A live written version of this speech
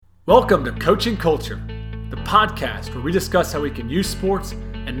Welcome to Coaching Culture, the podcast where we discuss how we can use sports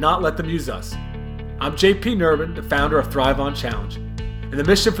and not let them use us. I'm JP Nurbin, the founder of Thrive On Challenge, and the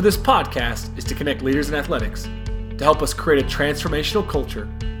mission for this podcast is to connect leaders in athletics to help us create a transformational culture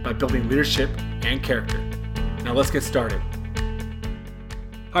by building leadership and character. Now let's get started.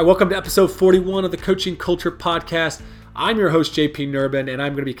 Hi, welcome to episode 41 of the Coaching Culture podcast. I'm your host, JP Nurbin, and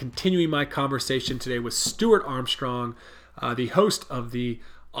I'm going to be continuing my conversation today with Stuart Armstrong, the host of the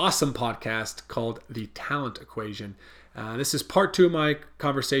awesome podcast called The Talent Equation. This is part 2 of my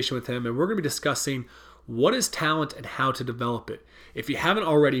conversation with him, and we're going to be discussing what is talent and how to develop it. If you haven't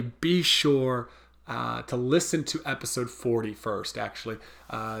already, be sure to listen to episode 40 first, actually.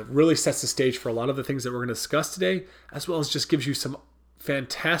 It really sets the stage for a lot of the things that we're going to discuss today, as well as just gives you some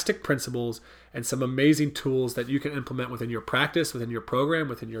fantastic principles and some amazing tools that you can implement within your practice, within your program,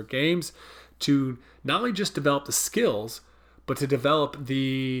 within your games, to not only just develop the skills, but to develop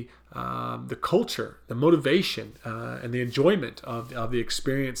the culture, the motivation, and the enjoyment of the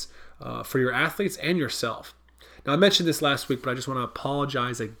experience for your athletes and yourself. Now, I mentioned this last week, but I just want to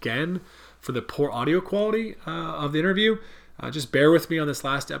apologize again for the poor audio quality of the interview. Just bear with me on this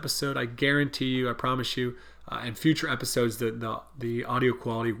last episode. I guarantee you, I promise you, in future episodes, the audio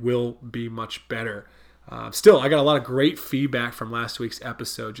quality will be much better. Still, I got a lot of great feedback from last week's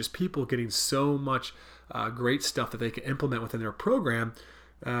episode, just people getting so much great stuff that they can implement within their program,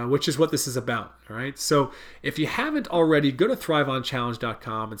 which is what this is about. All right. So if you haven't already, go to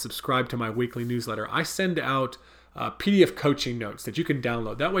thriveonchallenge.com and subscribe to my weekly newsletter. I send out PDF coaching notes that you can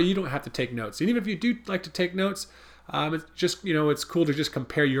download. That way you don't have to take notes. And even if you do like to take notes, it's just, it's cool to just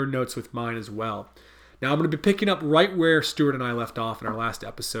compare your notes with mine as well. Now I'm going to be picking up right where Stuart and I left off in our last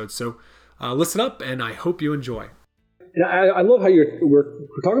episode. So listen up, and I hope you enjoy. And I love how we're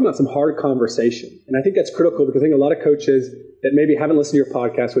talking about some hard conversation. And I think that's critical because I think a lot of coaches that maybe haven't listened to your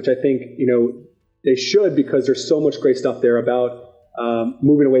podcast, which I think, they should, because there's so much great stuff there about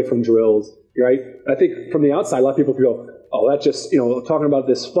moving away from drills, right? I think from the outside, a lot of people could go, oh, that's just, talking about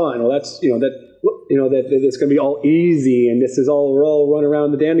this fun. Well, that's, that it's going to be all easy and this is all, we're all running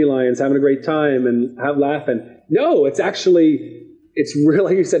around the dandelions having a great time and laughing. No, it's actually... It's really,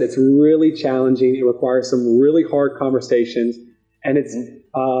 like you said, it's really challenging. It requires some really hard conversations. And it's,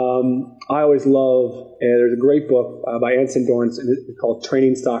 I always love, there's a great book by Anson Dorrance called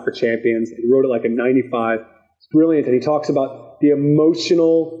Training Soccer Champions. He wrote it like in 95. It's brilliant. And he talks about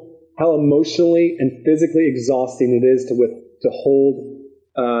how emotionally and physically exhausting it is to hold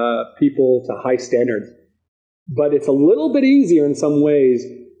people to high standards. But it's a little bit easier in some ways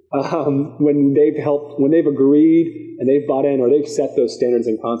when they've agreed and they've bought in or they've set those standards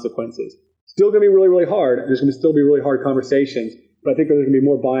and consequences. Still going to be really, really hard. There's going to still be really hard conversations, but I think there's going to be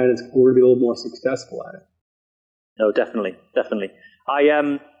more buy-in and we're going to be a little more successful at it. No, definitely.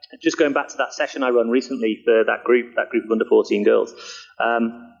 I just going back to that session I run recently for that group of under 14 girls.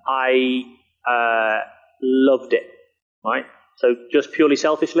 I loved it, right? So just purely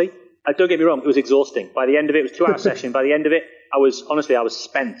selfishly, don't get me wrong, it was exhausting. By the end of it, it was a 2-hour session. By the end of it, I was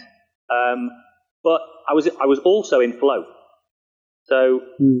spent. But I was also in flow. So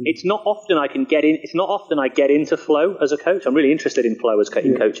it's not often I get into flow as a coach. I'm really interested in flow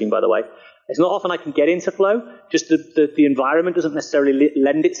in coaching, by the way. It's not often I can get into flow. Just the environment doesn't necessarily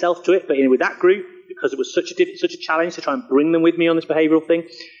lend itself to it. But with that group, because it was such a challenge to try and bring them with me on this behavioural thing,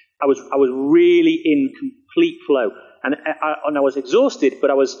 I was really in complete flow. And I was exhausted, but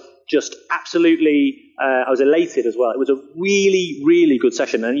I was just absolutely, I was elated as well. It was a really, really good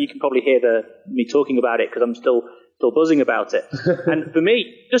session. And you can probably hear me talking about it because I'm still buzzing about it. And for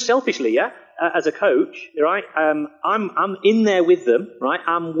me, just selfishly, as a coach, right, I'm in there with them, right?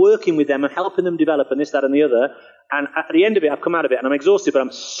 I'm working with them and helping them develop and this, that, and the other. And at the end of it, I've come out of it and I'm exhausted, but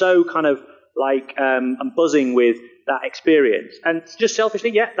I'm so kind of like, I'm buzzing with that experience. And just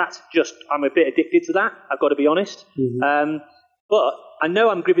selfishly, I'm a bit addicted to that. I've got to be honest. Mm-hmm. But I know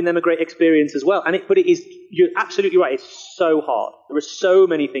I'm giving them a great experience as well. But it is, you're absolutely right. It's so hard. There are so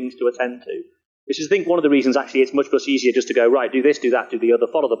many things to attend to, which is, I think, one of the reasons actually it's much easier just to go, right, do this, do that, do the other,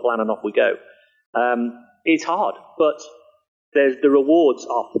 follow the plan and off we go. It's hard, but the rewards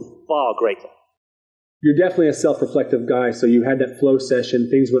are far greater. You're definitely a self-reflective guy. So you had that flow session.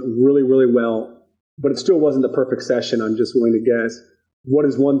 Things went really, really well. But it still wasn't the perfect session, I'm just willing to guess. What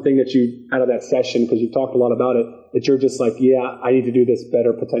is one thing that you, out of that session, because you talked a lot about it, that you're just like, I need to do this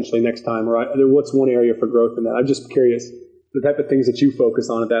better potentially next time, or what's one area for growth in that? I'm just curious, the type of things that you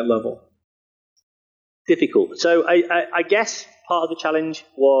focus on at that level. Difficult. So I guess part of the challenge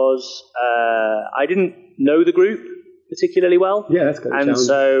was I didn't know the group particularly well. Yeah, that's good. And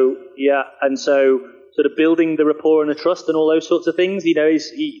so sort of building the rapport and the trust and all those sorts of things, you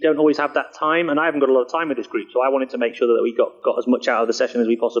don't always have that time, and I haven't got a lot of time with this group, so I wanted to make sure that we got as much out of the session as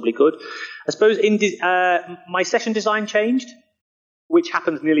we possibly could. I suppose my session design changed, which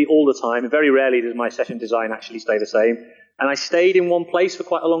happens nearly all the time. Very rarely does my session design actually stay the same, and I stayed in one place for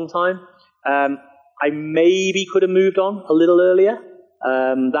quite a long time. I maybe could have moved on a little earlier.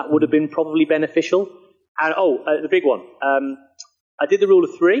 That would have been probably beneficial. And the big one. I did the rule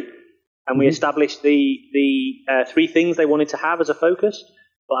of 3, and we established the 3 things they wanted to have as a focus,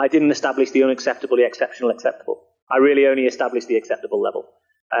 but I didn't establish the unacceptable, the exceptional, acceptable. I really only established the acceptable level.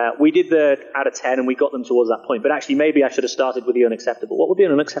 We did the out of 10, and we got them towards that point. But actually, maybe I should have started with the unacceptable. What would be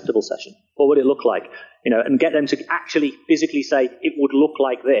an unacceptable session? What would it look like? And get them to actually physically say it would look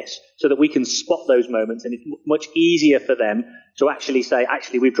like this, so that we can spot those moments, and it's much easier for them to actually say,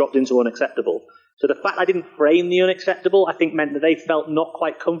 actually, we've dropped into unacceptable. So the fact I didn't frame the unacceptable, I think, meant that they felt not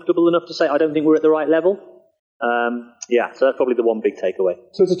quite comfortable enough to say, I don't think we're at the right level. So that's probably the one big takeaway.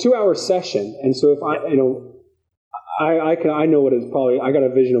 So it's a 2-hour session, and so if I know what it's probably, I got a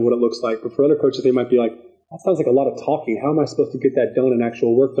vision of what it looks like, but for other coaches, they might be like, that sounds like a lot of talking. How am I supposed to get that done and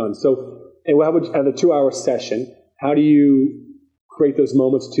actual work done? So how would you have a 2-hour session? How do you create those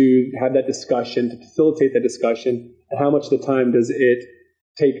moments to have that discussion, to facilitate that discussion, and how much of the time does it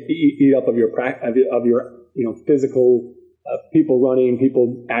eat up of your physical people running,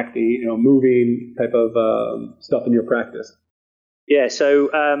 people acting, moving type of stuff in your practice? Yeah, so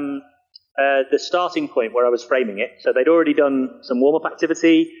the starting point where I was framing it, so they'd already done some warm-up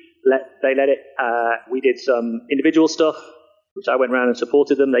activity, we did some individual stuff, which I went around and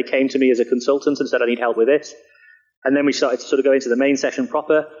supported them. They came to me as a consultant and said, I need help with this. And then we started to sort of go into the main session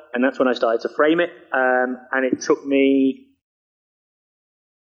proper, and that's when I started to frame it, and it took me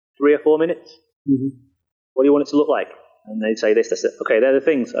 3 or 4 minutes. What do you want it to look like? And they'd say this, that's it. Okay, they're the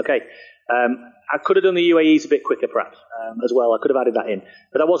things. Okay. I could have done the UAEs a bit quicker, perhaps, as well. I could have added that in.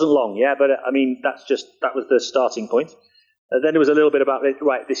 But that wasn't long, yeah? But, that was the starting point. Then there was a little bit about,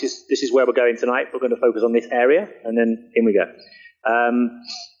 right, this is where we're going tonight. We're going to focus on this area, and then in we go.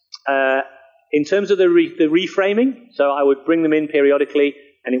 In terms of the reframing, so I would bring them in periodically,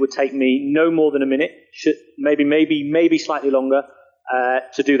 and it would take me no more than a minute, maybe slightly longer,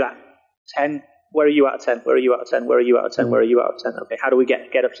 to do that. 10. Where are you out of 10? Where are you out of 10? Where are you out of 10? Where are you out of 10? Okay, how do we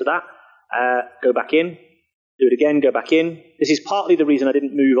get up to that? Go back in, do it again, go back in. This is partly the reason I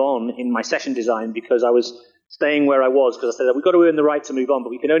didn't move on in my session design, because I was staying where I was, because I said we've got to earn the right to move on, but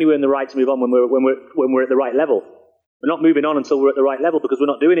we can only earn the right to move on when we're at the right level. We're not moving on until we're at the right level, because we're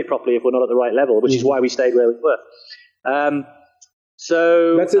not doing it properly if we're not at the right level, which is why we stayed where we were.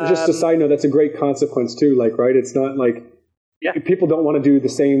 So that's just a side note. That's a great consequence too. Like, right? It's not like people don't want to do the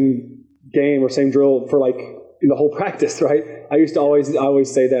same game or same drill for like the whole practice, right? I used to always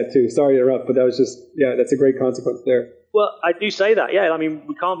say that too. Sorry to interrupt, but that was just that's a great consequence there. Well, I do say that, yeah. I mean,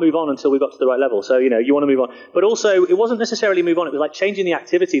 we can't move on until we got to the right level. So, you want to move on. But also, it wasn't necessarily move on. It was like changing the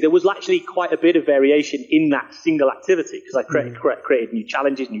activity. There was actually quite a bit of variation in that single activity, because I created new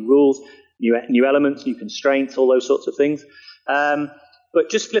challenges, new rules, new elements, new constraints, all those sorts of things. But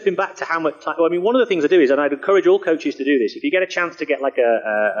just flipping back to how much time, one of the things I do is, and I'd encourage all coaches to do this, if you get a chance to get like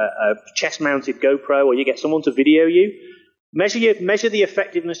a chest-mounted GoPro, or you get someone to video you, measure the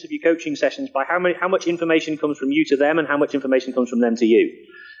effectiveness of your coaching sessions by how much information comes from you to them and how much information comes from them to you.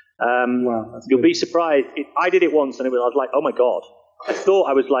 Wow, you'll be surprised. I did it once, and I was like, oh my God. I thought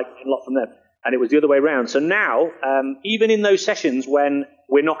I was like a lot from them, and it was the other way around. So now, even in those sessions when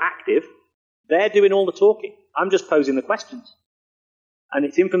we're not active, they're doing all the talking. I'm just posing the questions. And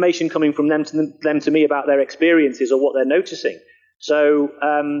it's information coming from them to me about their experiences or what they're noticing. So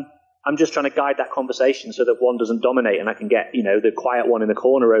I'm just trying to guide that conversation so that one doesn't dominate, and I can get the quiet one in the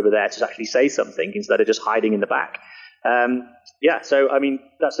corner over there to actually say something instead of just hiding in the back. So that's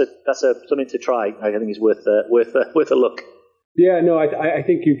something to try. I think is worth a look. Yeah, no, I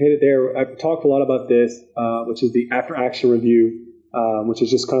think you've hit it there. I've talked a lot about this, which is the after action review, which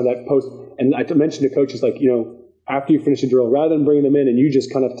is just kind of that post. And I mentioned to coaches after you finish a drill, rather than bringing them in and you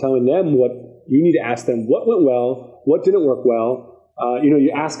just kind of telling them what you need to ask them, what went well, what didn't work well.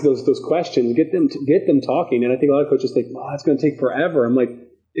 You ask those questions, get them talking. And I think a lot of coaches think, it's going to take forever. I'm like,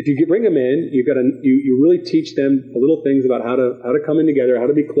 if you bring them in, you really teach them the little things about how to come in together, how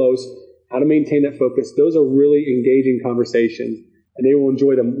to be close, how to maintain that focus. Those are really engaging conversations, and they will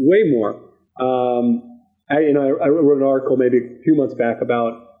enjoy them way more. I wrote an article maybe a few months back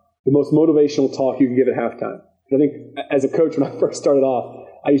about the most motivational talk you can give at halftime. I think as a coach, when I first started off,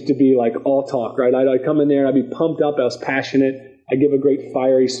 I used to be like all talk, right? I'd come in there, I'd be pumped up, I was passionate, I'd give a great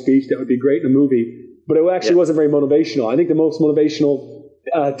fiery speech that would be great in a movie, but it actually wasn't very motivational. I think the most motivational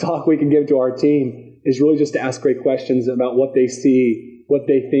talk we can give to our team is really just to ask great questions about what they see, what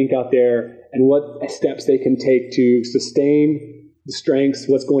they think out there, and what steps they can take to sustain the strengths,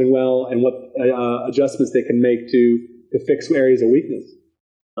 what's going well, and what adjustments they can make to fix areas of weakness.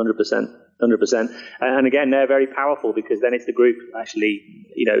 100%. And again, they're very powerful because then it's the group actually,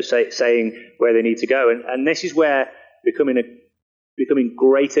 saying where they need to go. And this is where becoming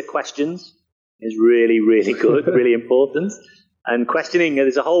great at questions is really, really good, really important. And questioning,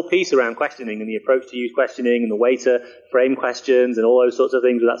 there's a whole piece around questioning and the approach to use questioning and the way to frame questions and all those sorts of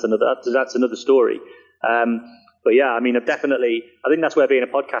things. That's another story. But yeah, I mean, I think that's where being a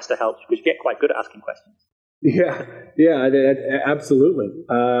podcaster helps because you get quite good at asking questions. Yeah, absolutely.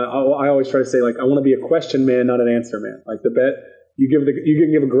 I always try to say, I want to be a question man, not an answer man. Like you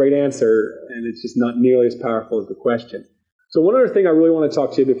can give a great answer, and it's just not nearly as powerful as the question. So one other thing I really want to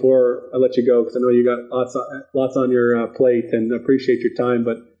talk to you before I let you go, because I know you got lots on your plate, and appreciate your time.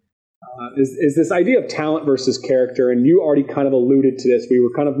 But is this idea of talent versus character? And you already kind of alluded to this. We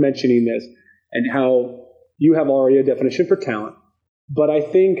were kind of mentioning this, and how you have already a definition for talent. But I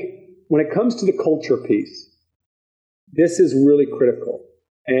think when it comes to the culture piece, this is really critical.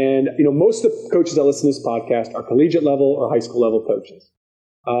 And, most of the coaches that listen to this podcast are collegiate level or high school level coaches.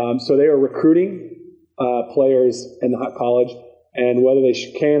 So they are recruiting players in the college, and whether they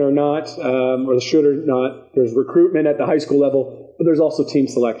can or not, or they should or not, there's recruitment at the high school level, but there's also team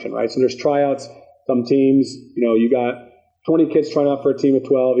selection, right? So there's tryouts. Some teams, you got 20 kids trying out for a team of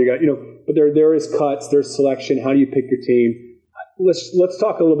 12. You got, but there is cuts, there's selection. How do you pick your team? Let's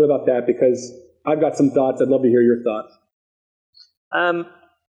talk a little bit about that, because I've got some thoughts. I'd love to hear your thoughts.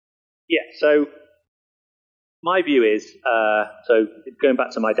 So my view is, so going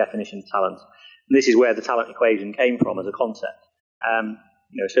back to my definition of talent, and this is where the talent equation came from as a concept.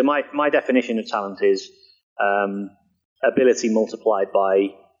 So my definition of talent is ability multiplied by,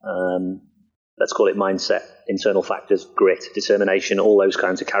 let's call it mindset, internal factors, grit, determination, all those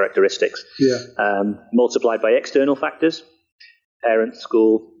kinds of characteristics. Yeah. Multiplied by external factors, parents,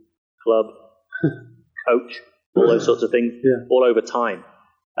 school, club, coach, all those sorts of things, all over time.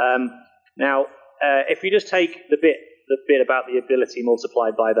 Now, if you just take the bit about the ability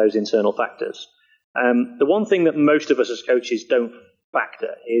multiplied by those internal factors, the one thing that most of us as coaches don't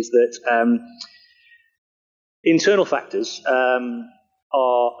factor is that internal factors are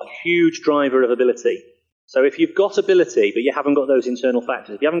a huge driver of ability. So if you've got ability, but you haven't got those internal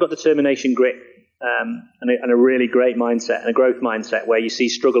factors, if you haven't got determination, grit, and a really great mindset and a growth mindset where you see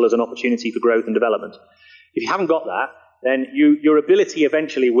struggle as an opportunity for growth and development, if you haven't got that, then your ability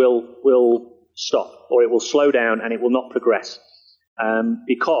eventually will stop, or it will slow down and it will not progress,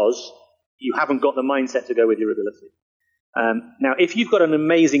 because you haven't got the mindset to go with your ability. Now, if you've got an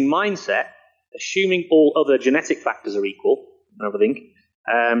amazing mindset, assuming all other genetic factors are equal and everything,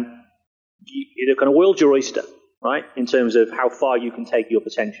 you're kind of world's your oyster, right, in terms of how far you can take your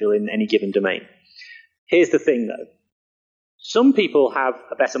potential in any given domain. Here's the thing, though. Some people have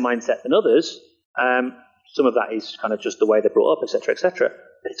a better mindset than others. Some of that is kind of just the way they're brought up, etc., etc.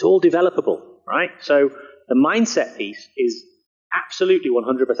 But it's all developable, right? So the mindset piece is absolutely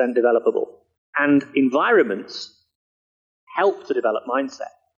 100% developable. And environments help to develop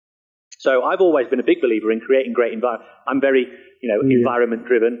mindset. So I've always been a big believer in creating great environment. I'm very, environment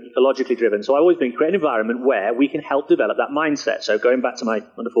driven, ecologically driven. So I've always been creating an environment where we can help develop that mindset. So going back to my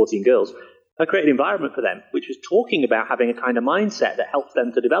under 14 girls, I created an environment for them, which was talking about having a kind of mindset that helps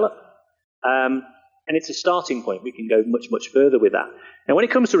them to develop. And it's a starting point. We can go much, much further with that. Now, when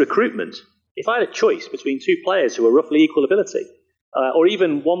it comes to recruitment, if I had a choice between two players who are roughly equal ability, or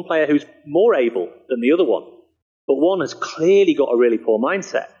even one player who's more able than the other one, but one has clearly got a really poor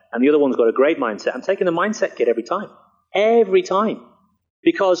mindset, and the other one's got a great mindset, I'm taking the mindset kid every time. Every time.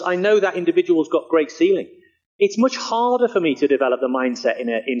 Because I know that individual's got great ceiling. It's much harder for me to develop the mindset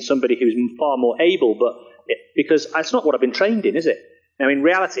in somebody who's far more able, because that's not what I've been trained in, is it? Now, in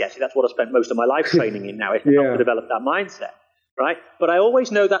reality, actually, that's what I spent most of my life training in now, is to help to develop that mindset, right? But I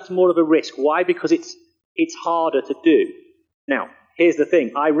always know that's more of a risk. Why? Because it's harder to do. Now, here's the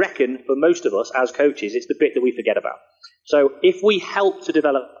thing. I reckon for most of us as coaches, it's the bit that we forget about. So if we help to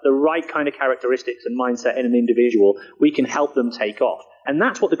develop the right kind of characteristics and mindset in an individual, we can help them take off. And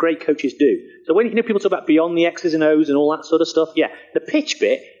that's what the great coaches do. So when people talk about beyond the X's and O's and all that sort of stuff, the pitch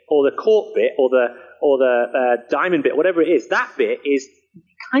bit or the court bit or the diamond bit, whatever it is, that bit is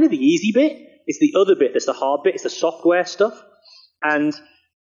kind of the easy bit. It's the other bit that's the hard bit. It's the software stuff. And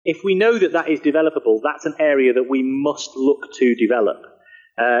if we know that is developable, that's an area that we must look to develop.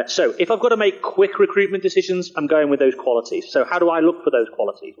 So if I've got to make quick recruitment decisions, I'm going with those qualities. So how do I look for those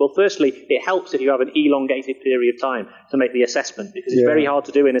qualities? Well, firstly, it helps if you have an elongated period of time to make the assessment, because it's very hard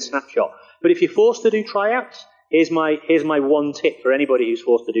to do in a snapshot. But if you're forced to do tryouts, here's my one tip for anybody who's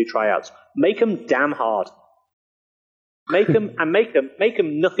forced to do tryouts. Make them damn hard. Make them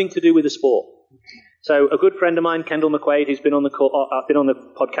nothing to do with the sport. So a good friend of mine, Kendall McQuaid, who's been on the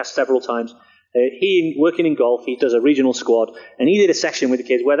podcast several times, working in golf, he does a regional squad, and he did a session with the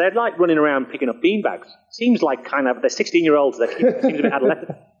kids where they're like running around picking up beanbags. Seems like they're 16-year-olds, they seem a bit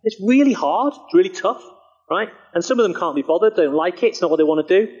adolescent. It's really hard, it's really tough, right? And some of them can't be bothered, they don't like it, it's not what they want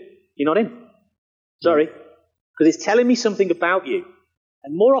to do. You're not in. Sorry. Because it's telling me something about you.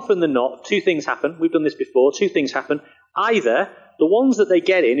 And more often than not, two things happen. We've done this before. Two things happen. Either the ones that they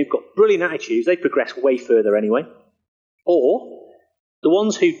get in who've got brilliant attitudes, they progress way further anyway. Or the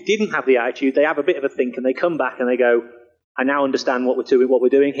ones who didn't have the attitude, they have a bit of a think and they come back and they go, I now understand what we're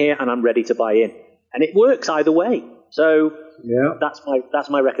doing here, and I'm ready to buy in. And it works either way. So that's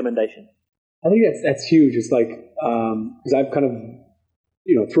my recommendation. I think that's huge. It's like, because I've kind of,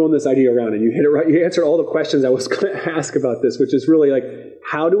 thrown this idea around, and you hit it right. You answered all the questions I was going to ask about this, which is really like,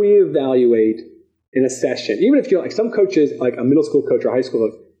 how do we evaluate in a session? Even if you're like some coaches, like a middle school coach or high school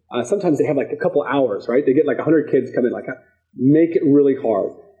coach, sometimes they have like a couple hours, right? They get like 100 kids come in, like make it really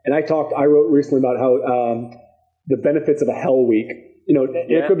hard. And I wrote recently about how the benefits of a hell week.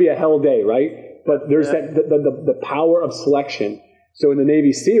 It could be a hell day, right? But there's the power of selection. So in the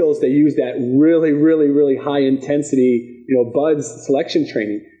Navy SEALs, they use that really, really, really high intensity, BUDS selection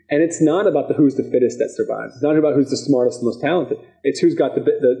training. And it's not about the who's the fittest that survives. It's not about who's the smartest and most talented. It's who's got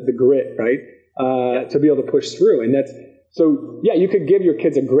the grit, right? To be able to push through. And you could give your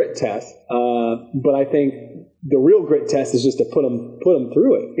kids a grit test, but I think the real grit test is just to put them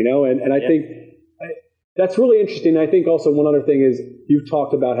through it, and I think that's really interesting. I think also one other thing is you've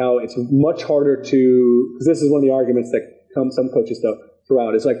talked about how it's much harder because this is one of the arguments that some coaches throw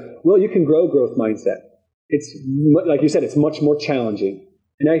out. It's like, well, you can grow growth mindset. It's like you said, it's much more challenging.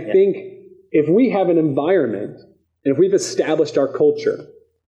 And I think if we have an environment and if we've established our culture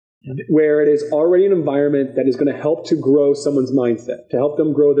where it is already an environment that is going to help to grow someone's mindset, to help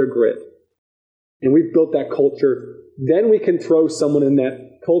them grow their grit, and we've built that culture, then we can throw someone in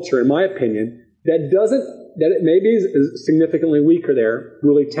that culture, in my opinion, that it maybe is significantly weaker there,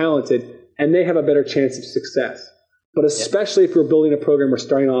 really talented, and they have a better chance of success. But especially if we're building a program, we're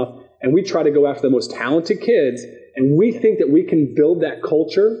starting off, and we try to go after the most talented kids, and we think that we can build that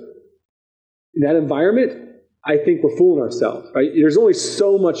culture, that environment, I think we're fooling ourselves, right? There's only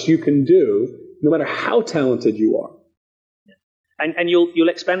so much you can do, no matter how talented you are. And you'll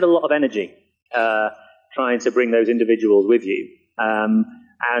expend a lot of energy trying to bring those individuals with you.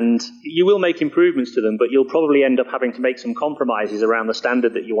 And you will make improvements to them, but you'll probably end up having to make some compromises around the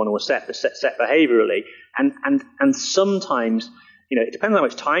standard that you want to set behaviorally. And sometimes, it depends on how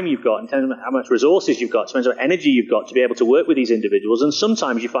much time you've got, and how much resources you've got, depends on how much energy you've got to be able to work with these individuals. And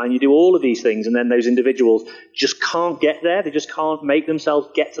sometimes you find you do all of these things, and then those individuals just can't get there. They just can't make themselves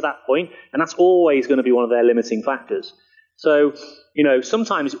get to that point. And that's always going to be one of their limiting factors. So,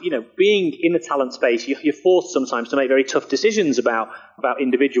 sometimes, being in the talent space, you're forced sometimes to make very tough decisions about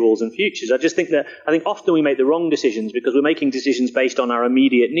individuals and futures. I think often we make the wrong decisions because we're making decisions based on our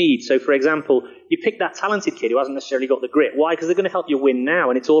immediate needs. So, for example, you pick that talented kid who hasn't necessarily got the grit. Why? Because they're going to help you win now,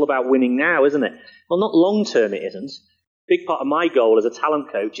 and it's all about winning now, isn't it? Well, not long term it isn't. A big part of my goal as a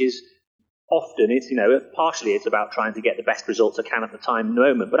talent coach is often partially it's about trying to get the best results I can at the time and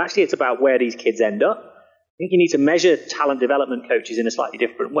moment, but actually it's about where these kids end up. I think you need to measure talent development coaches in a slightly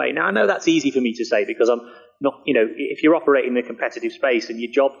different way. Now, I know that's easy for me to say because I'm not, if you're operating in a competitive space and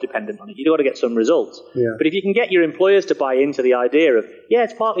your job's dependent on it, you've got to get some results. Yeah. But if you can get your employers to buy into the idea of,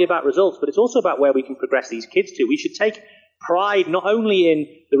 it's partly about results, but it's also about where we can progress these kids to. We should take pride not only in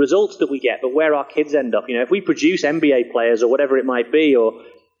the results that we get, but where our kids end up. If we produce NBA players or whatever it might be, or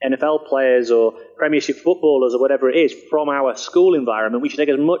NFL players or Premiership footballers or whatever it is from our school environment, we should take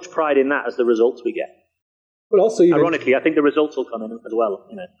as much pride in that as the results we get. But also, ironically, I think the results will come in as well.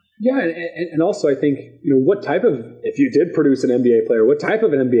 Yeah, and also I think what type of, if you did produce an NBA player, what type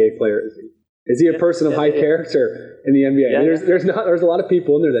of an NBA player is he? Is he a person of high character in the NBA? Yeah, there's a lot of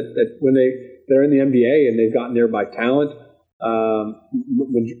people in there that when they're in the NBA and they've gotten there by talent,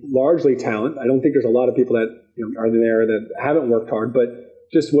 largely talent. I don't think there's a lot of people that are there that haven't worked hard, but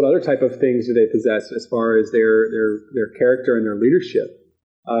just what other type of things do they possess as far as their character and their leadership?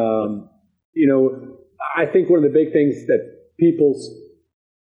 I think one of the big things that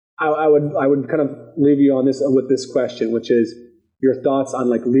I would kind of leave you on this with this question, which is, your thoughts on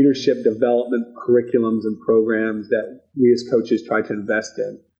like leadership development curriculums and programs that we as coaches try to invest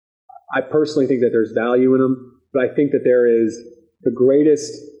in. I personally think that there's value in them, but I think that there is the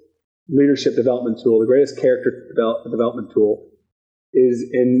greatest leadership development tool, the greatest character development tool is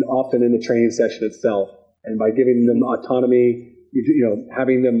often in the training session itself. And by giving them autonomy,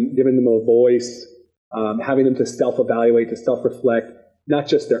 giving them a voice, having them to self-evaluate, to self-reflect, not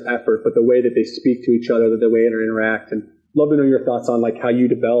just their effort, but the way that they speak to each other, the way they interact. And love to know your thoughts on like how you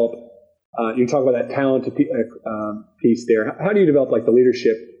develop. You talk about that talent piece there. How do you develop like the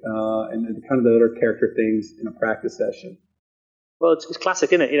leadership and kind of the other character things in a practice session? Well, it's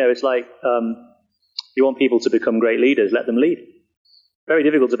classic, isn't it? It's like you want people to become great leaders, let them lead. Very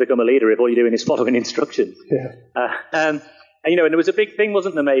difficult to become a leader if all you're doing is following instructions. Yeah. And there was a big thing,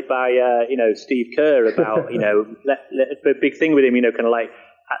 wasn't there, made by Steve Kerr about a big thing with him, kind of like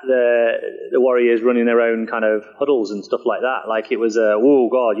the Warriors running their own kind of huddles and stuff like that. Like it was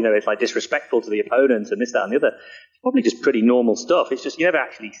it's like disrespectful to the opponent and this, that, and the other. It's probably just pretty normal stuff. It's just you never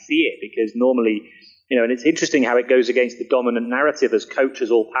actually see it because normally, and it's interesting how it goes against the dominant narrative as coach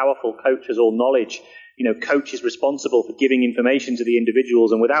is all powerful, coach is all knowledge. Coach is responsible for giving information to the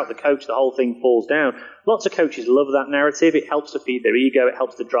individuals, and without the coach, the whole thing falls down. Lots of coaches love that narrative. It helps to feed their ego. It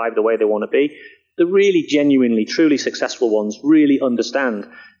helps to drive the way they want to be. The really genuinely, truly successful ones really understand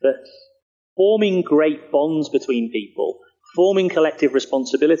that forming great bonds between people, forming collective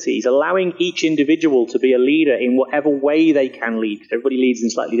responsibilities, allowing each individual to be a leader in whatever way they can lead, because everybody leads in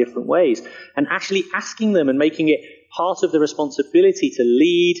slightly different ways, and actually asking them and making it part of the responsibility to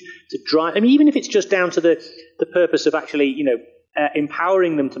lead, to drive. I mean, even if it's just down to the purpose of actually,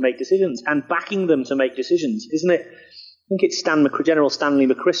 empowering them to make decisions and backing them to make decisions, isn't it? I think it's General Stanley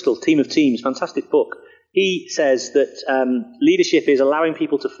McChrystal, Team of Teams, fantastic book. He says that leadership is allowing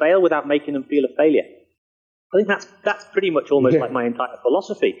people to fail without making them feel a failure. I think that's pretty much almost like my entire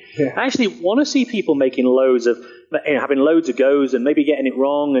philosophy. Yeah. I actually want to see people making having loads of goes and maybe getting it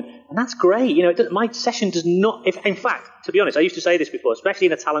wrong, and that's great. My session does not. In fact, to be honest, I used to say this before, especially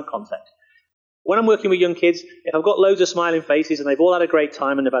in a talent context. When I'm working with young kids, if I've got loads of smiling faces and they've all had a great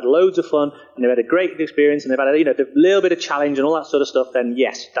time and they've had loads of fun and they've had a great experience and they've had a little bit of challenge and all that sort of stuff, then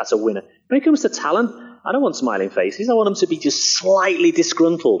yes, that's a winner. When it comes to talent, I don't want smiling faces. I want them to be just slightly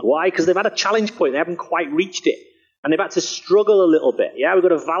disgruntled. Why? Because they've had a challenge point. They haven't quite reached it. And they've had to struggle a little bit. Yeah, we've got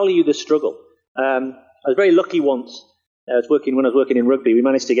to value the struggle. I was very lucky once. When I was working in rugby, we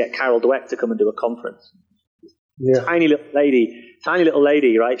managed to get Carol Dweck to come and do a conference. Yeah. Tiny little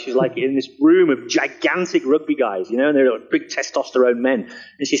lady, right? She's like in this room of gigantic rugby guys, and they're big testosterone men.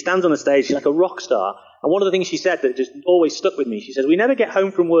 And she stands on the stage, she's like a rock star. And one of the things she said that just always stuck with me, she says, "We never get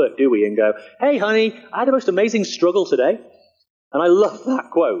home from work, do we? And go, 'Hey, honey, I had the most amazing struggle today.'" And I love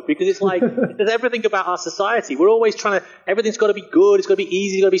that quote because it's like, there's everything about our society. We're always everything's got to be good, it's got to be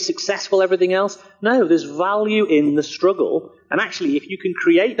easy, it's got to be successful, everything else. No, there's value in the struggle. And actually, if you can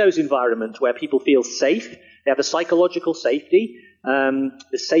create those environments where people feel safe, they have the psychological safety, the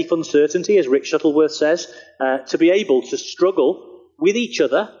safe uncertainty, as Rick Shuttleworth says, to be able to struggle with each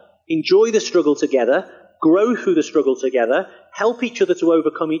other, enjoy the struggle together, grow through the struggle together, help each other to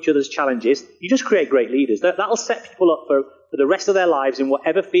overcome each other's challenges. You just create great leaders. That'll set people up for the rest of their lives in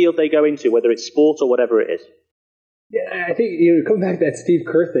whatever field they go into, whether it's sport or whatever it is. Yeah, I think, coming back to that Steve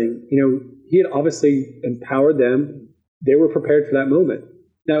Kerr thing, he had obviously empowered them. They were prepared for that moment.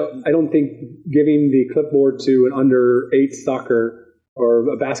 Now, I don't think giving the clipboard to an under-8 soccer or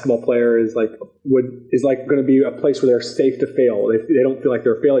a basketball player is going to be a place where they're safe to fail. They don't feel like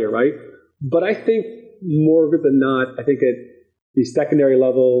they're a failure, right? But I think more than not, I think at the secondary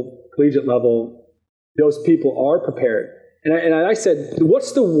level, collegiate level, those people are prepared. And I said,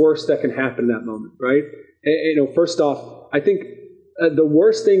 what's the worst that can happen in that moment, right? First off, I think the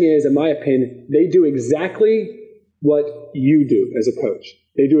worst thing is, in my opinion, they do exactly what you do as a coach.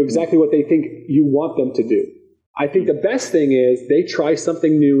 They do exactly what they think you want them to do. I think the best thing is they try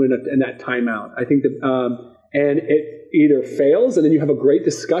something new in that timeout. I think and it either fails, and then you have a great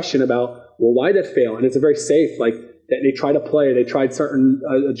discussion about, well, why did that fail? And it's a very safe, they try to play, they tried certain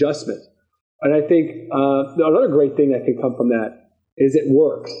adjustments. And I think another great thing that can come from that is it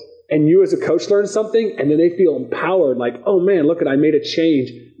works. And you as a coach learn something, and then they feel empowered, like, oh man, look, I made a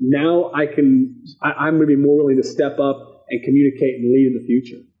change. Now I'm going to be more willing to step up and communicate and lead in the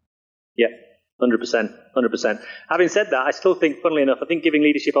future. Yeah, 100%. Having said that, I still think, funnily enough, I think giving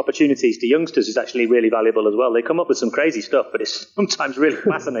leadership opportunities to youngsters is actually really valuable as well. They come up with some crazy stuff, but it's sometimes really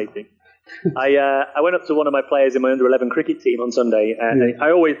fascinating. I went up to one of my players in my under-11 cricket team on Sunday, and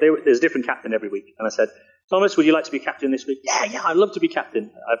there's a different captain every week, and I said, Thomas, would you like to be captain this week? Yeah, I'd love to be captain.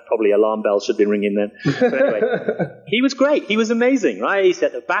 Probably alarm bells should have been ringing then. But anyway, he was great. He was amazing, right? He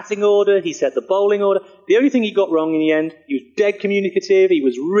set the batting order. He set the bowling order. The only thing he got wrong in the end, he was dead communicative. He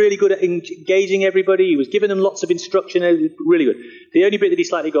was really good at engaging everybody. He was giving them lots of instruction. It was really good. The only bit that he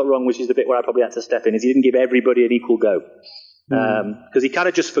slightly got wrong, which is the bit where I probably had to step in, is he didn't give everybody an equal go. Because he kind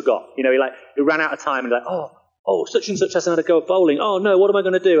of just forgot. He ran out of time and such and such hasn't had a go at bowling. Oh no, what am I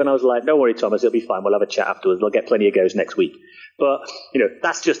going to do? And I was like, don't worry, Thomas, it'll be fine. We'll have a chat afterwards. We'll get plenty of goes next week. But,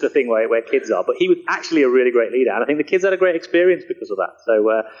 that's just the thing where kids are. But he was actually a really great leader. And I think the kids had a great experience because of that.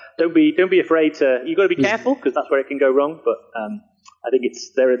 So don't be afraid to, you've got to be careful because that's where it can go wrong. But I think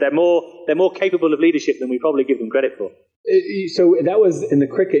they're more capable of leadership than we probably give them credit for. So that was in the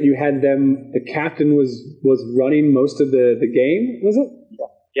cricket, you had them, the captain was running most of the game, was it?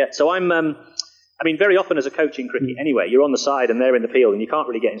 Yeah. So I'm, very often as a coach in cricket anyway, you're on the side and they're in the field and you can't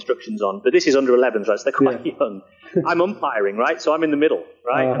really get instructions on. But this is under 11s, right? So they're quite young. I'm umpiring, right? So I'm in the middle,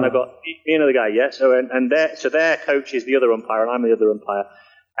 right? And I've got me and another guy, yeah? So their coach is the other umpire and I'm the other umpire.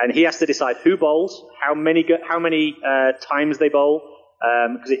 And he has to decide who bowls, how many times they bowl.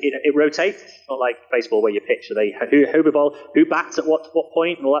 Because it rotates. It's not like baseball where you pitch. So who bats at what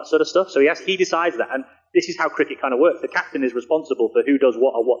point and all that sort of stuff. So he decides that. And this is how cricket kind of works. The captain is responsible for who does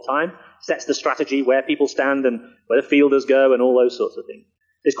what at what time, sets the strategy, where people stand and where the fielders go and all those sorts of things.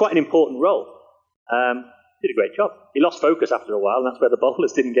 It's quite an important role. Did a great job. He lost focus after a while, and that's where the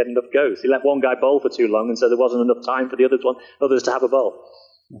bowlers didn't get enough goes. He let one guy bowl for too long, and so there wasn't enough time for the others to have a bowl.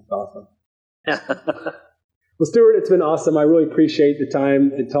 That's awesome. Well, Stuart, it's been awesome. I really appreciate the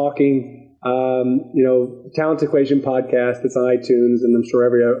time and talking. Talent Equation podcast. It's on iTunes, and I'm sure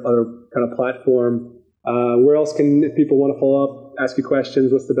every other kind of platform. Where else if people want to follow up, ask you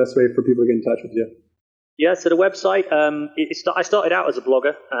questions? What's the best way for people to get in touch with you? Yeah, so the website. I started out as a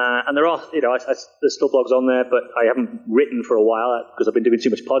blogger, and there are, there's still blogs on there, but I haven't written for a while because I've been doing too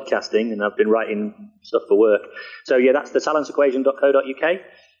much podcasting and I've been writing stuff for work. So yeah, that's thetalentequation.co.uk.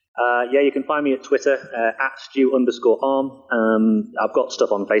 You can find me at Twitter, at Stu_Arm. I've got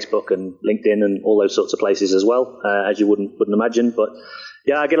stuff on Facebook and LinkedIn and all those sorts of places as well, as you wouldn't imagine. But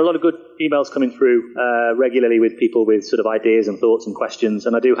yeah, I get a lot of good emails coming through regularly with people with sort of ideas and thoughts and questions.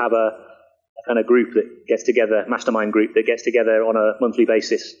 And I do have a kind of group that gets together, mastermind group that gets together on a monthly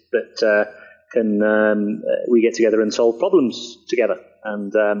basis that we get together and solve problems together.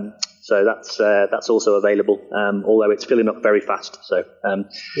 And so that's also available, although it's filling up very fast. So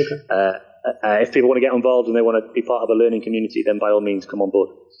if people want to get involved and they want to be part of a learning community, then by all means, come on board.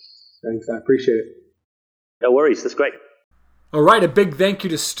 Thanks. I appreciate it. No worries. That's great. All right. A big thank you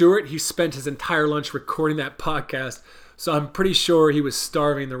to Stuart. He spent his entire lunch recording that podcast, so I'm pretty sure he was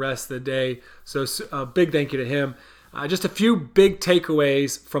starving the rest of the day. So a big thank you to him. Just a few big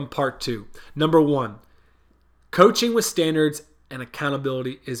takeaways from part 2. Number 1, coaching with standards and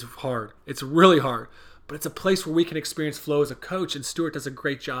accountability is hard. It's really hard, but it's a place where we can experience flow as a coach, and Stuart does a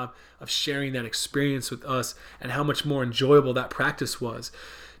great job of sharing that experience with us and how much more enjoyable that practice was.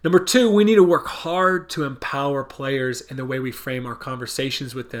 Number 2, we need to work hard to empower players in the way we frame our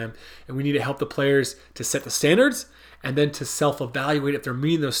conversations with them, and we need to help the players to set the standards and then to self-evaluate if they're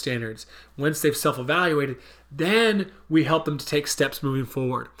meeting those standards. Once they've self-evaluated, then we help them to take steps moving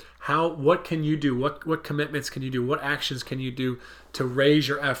forward. What can you do? What commitments can you do? What actions can you do to raise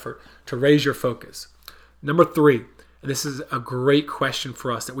your effort, to raise your focus? Number 3, and this is a great question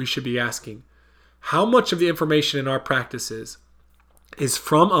for us that we should be asking. How much of the information in our practices is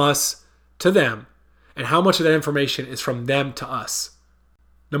from us to them, and how much of that information is from them to us?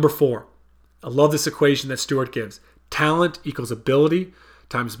 Number 4, I love this equation that Stuart gives. Talent equals ability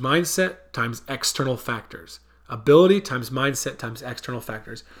times mindset times external factors. Ability times mindset times external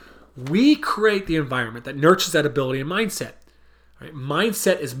factors. We create the environment that nurtures that ability and mindset. Right?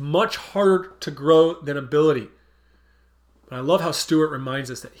 Mindset is much harder to grow than ability. But I love how Stuart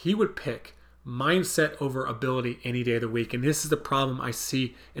reminds us that he would pick mindset over ability any day of the week. And this is the problem I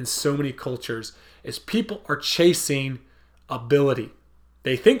see in so many cultures, is people are chasing ability.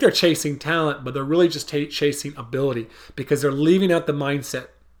 They think they're chasing talent, but they're really just chasing ability because they're leaving out the mindset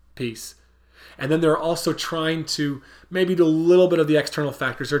piece. And then they're also trying to maybe do a little bit of the external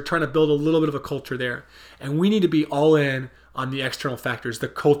factors. They're trying to build a little bit of a culture there. And we need to be all in on the external factors, the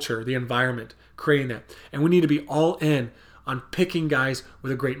culture, the environment, creating that. And we need to be all in on picking guys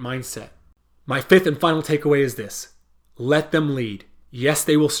with a great mindset. My 5th and final takeaway is this. Let them lead. Yes,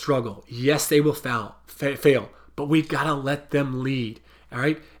 they will struggle. Yes, they will fail. But we've got to let them lead. All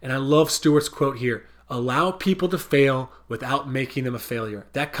right? And I love Stuart's quote here. Allow people to fail without making them a failure.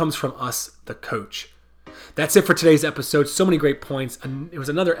 That comes from us, the coach. That's it for today's episode. So many great points. And it was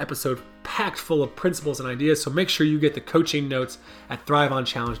another episode packed full of principles and ideas. So make sure you get the coaching notes at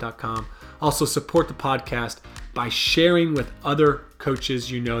thriveonchallenge.com. Also support the podcast by sharing with other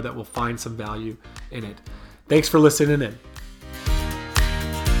coaches you know that will find some value in it. Thanks for listening in.